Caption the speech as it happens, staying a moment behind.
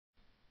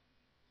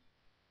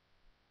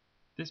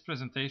This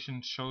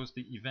presentation shows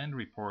the event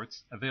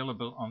reports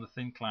available on the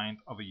thin client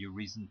of a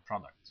recent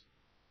product.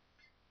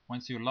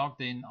 Once you're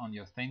logged in on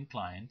your thin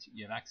client,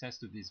 you have access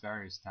to these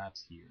various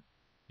tabs here.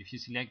 If you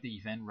select the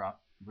event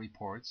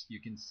reports,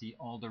 you can see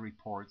all the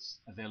reports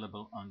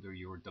available under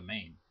your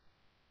domain.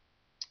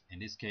 In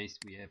this case,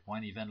 we have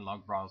one event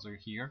log browser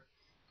here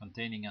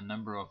containing a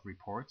number of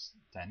reports,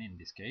 10 in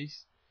this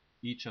case.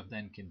 Each of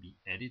them can be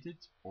edited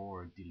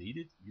or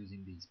deleted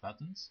using these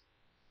buttons.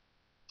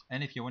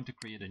 And if you want to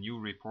create a new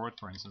report,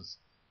 for instance,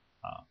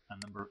 a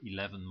number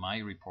 11 my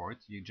report,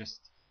 you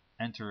just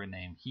enter a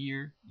name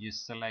here. You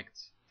select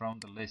from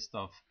the list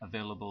of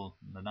available,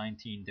 the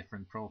 19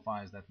 different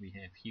profiles that we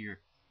have here,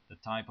 the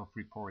type of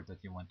report that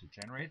you want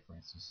to generate, for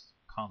instance,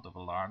 count of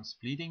alarms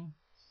fleeting.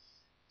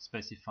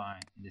 Specify,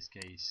 in this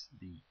case,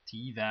 the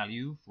T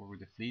value for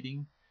the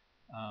fleeting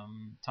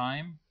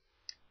time.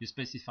 You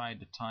specify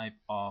the type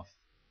of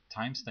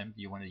timestamp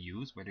you want to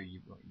use, whether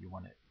you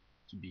want it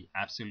to be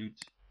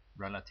absolute,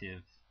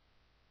 relative,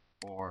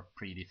 or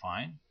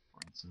predefined,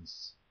 for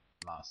instance,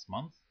 last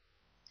month.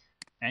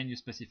 And you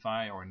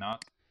specify or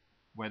not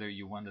whether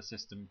you want the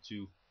system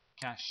to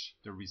cache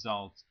the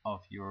results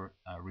of your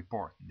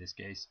report. In this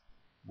case,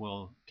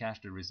 we'll cache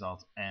the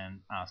results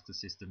and ask the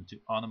system to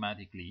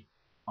automatically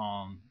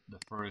on the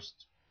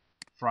first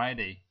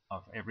Friday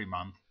of every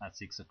month at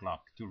 6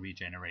 o'clock to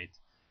regenerate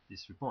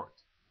this report.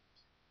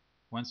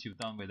 Once you've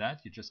done with that,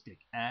 you just click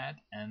add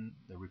and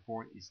the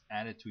report is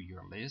added to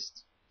your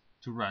list.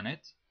 To run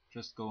it,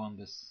 just go on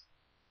this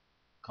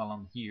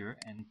column here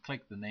and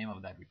click the name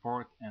of that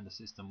report, and the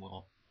system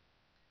will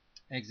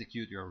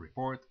execute your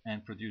report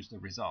and produce the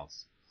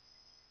results.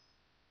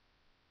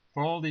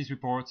 For all these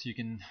reports, you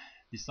can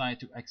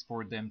decide to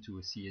export them to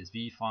a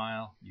CSV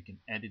file. You can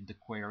edit the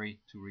query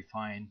to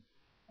refine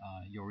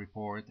your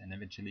report and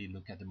eventually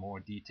look at a more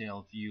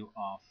detailed view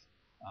of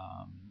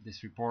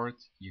this report.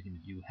 You can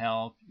view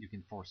help, you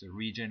can force a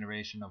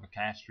regeneration of a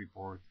cached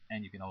report,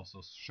 and you can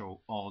also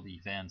show all the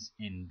events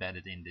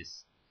embedded in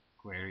this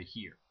query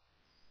here.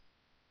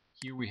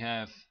 Here we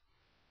have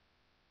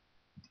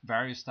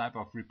various type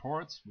of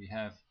reports. We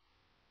have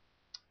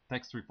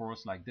text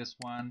reports like this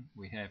one.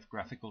 We have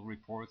graphical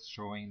reports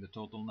showing the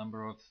total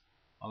number of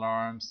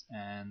alarms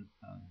and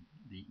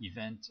the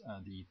event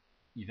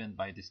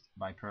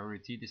by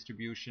priority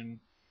distribution.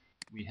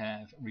 We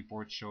have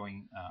reports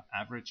showing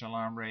average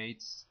alarm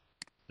rates,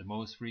 the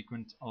most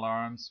frequent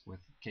alarms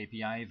with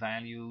KPI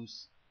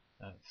values,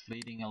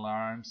 fleeting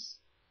alarms,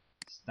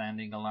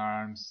 standing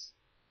alarms.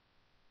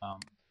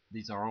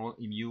 These are all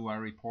EMUA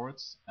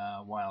reports,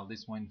 while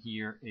this one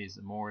here is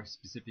more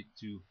specific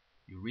to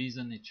your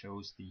reason. It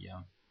shows the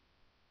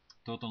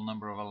total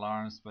number of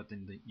alarms, but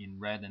in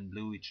red and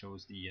blue it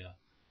shows the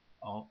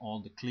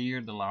all the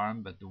cleared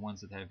alarm, but the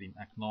ones that have been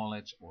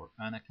acknowledged or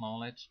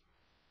unacknowledged.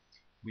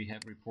 We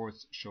have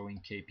reports showing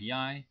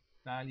KPI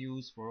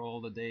values for all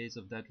the days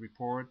of that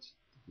report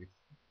with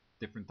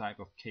different type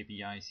of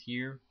KPIs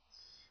here.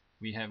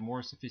 We have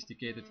more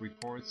sophisticated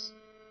reports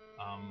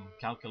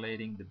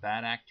calculating the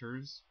bad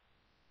actors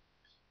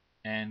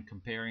and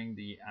comparing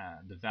the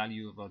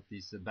value of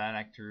these bad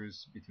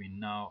actors between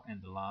now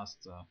and the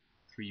last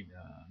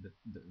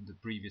the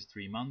previous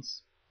 3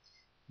 months.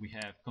 We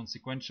have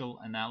consequential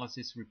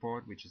analysis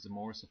report, which is a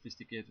more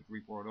sophisticated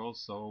report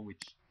also,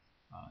 which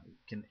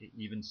can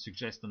even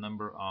suggest a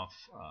number of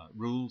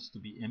rules to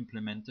be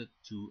implemented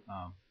to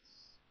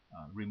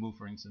remove,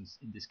 for instance,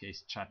 in this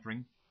case,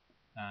 chattering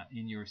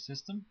in your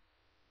system.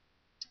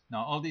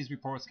 Now, all these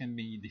reports can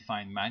be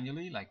defined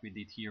manually, like we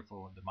did here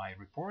for the My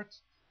Report,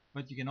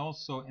 but you can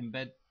also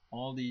embed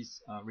all these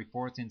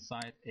reports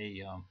inside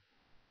a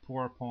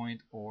PowerPoint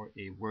or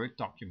a Word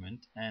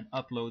document and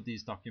upload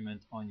these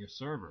documents on your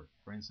server.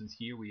 For instance,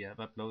 here we have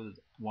uploaded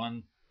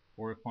one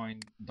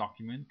PowerPoint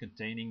document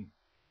containing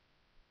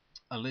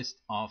a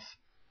list of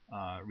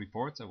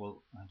reports. I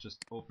will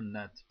just open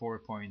that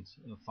PowerPoint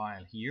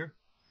file here.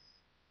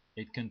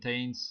 It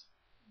contains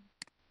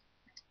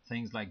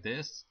things like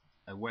this: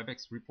 a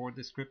WebEx report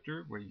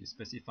descriptor where you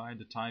specify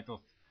the type of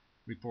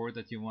report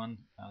that you want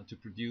to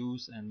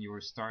produce and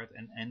your start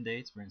and end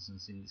dates. For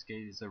instance, in this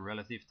case, it's a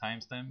relative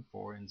timestamp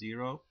 4 and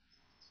 0.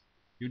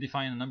 You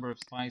define a number of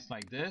slides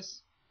like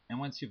this, and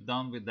once you've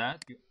done with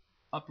that, you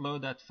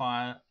upload that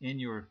file in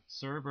your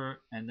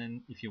server, and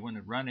then if you want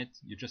to run it,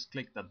 you just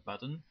click that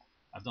button.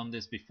 I've done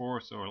this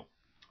before, so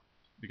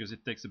because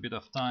it takes a bit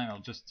of time, I'll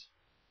just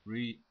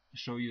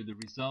show you the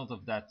result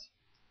of that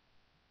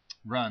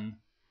run,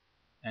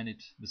 and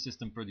the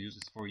system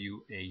produces for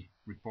you a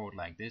report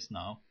like this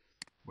now,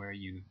 where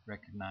you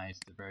recognize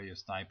the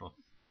various type of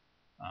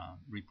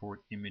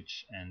report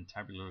image and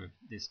tabular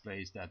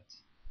displays that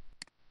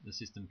the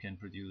system can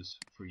produce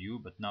for you,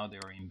 but now they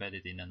are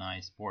embedded in a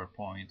nice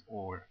PowerPoint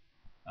or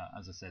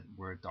as I said,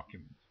 Word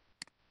document.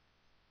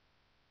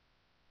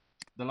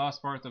 The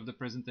last part of the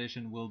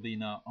presentation will be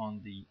now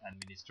on the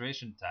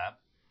administration tab,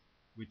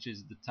 which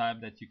is the tab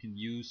that you can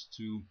use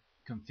to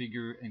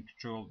configure and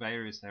control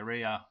various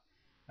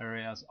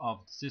areas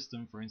of the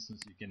system. For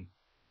instance, you can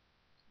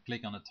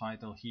click on the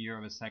title here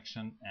of a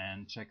section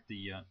and check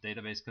the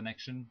database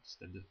connection,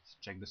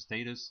 check the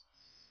status,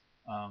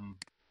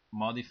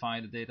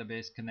 modify the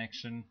database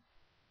connection,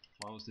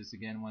 close this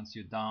again once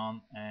you're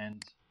done,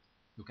 and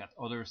look at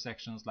other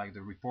sections like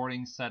the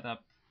reporting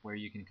setup, where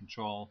you can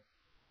control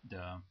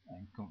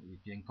you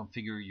can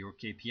configure your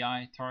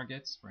KPI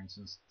targets. For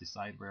instance,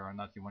 decide whether or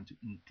not you want to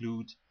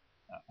include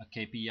a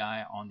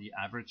KPI on the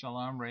average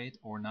alarm rate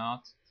or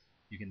not.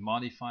 You can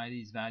modify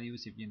these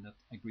values if you not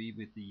agree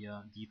with the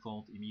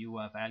default EMU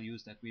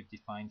values that we've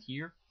defined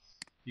here.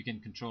 You can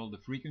control the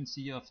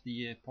frequency of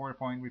the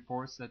PowerPoint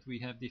reports that we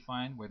have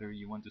defined, whether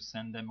you want to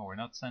send them or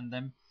not send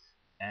them,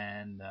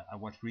 and at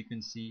what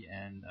frequency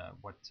and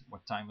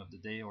what time of the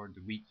day or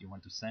the week you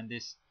want to send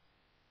this.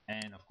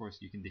 And of course,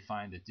 you can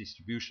define the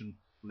distribution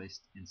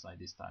list inside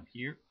this tab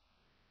here.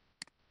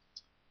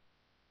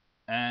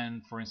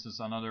 And for instance,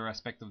 another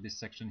aspect of this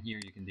section here,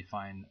 you can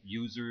define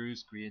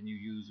users, create new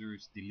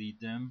users, delete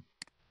them.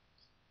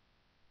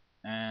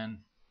 And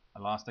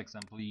a last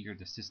example here,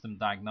 the system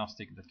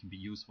diagnostic, that can be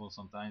useful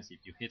sometimes. If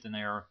you hit an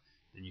error,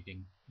 then you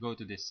can go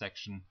to this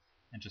section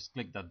and just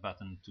click that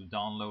button to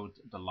download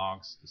the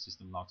logs, the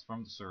system logs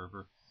from the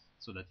server,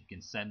 so that you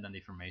can send that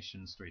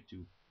information straight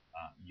to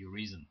your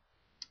reason.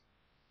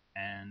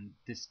 And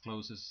this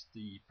closes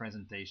the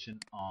presentation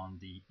on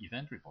the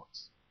event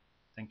reports.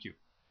 Thank you.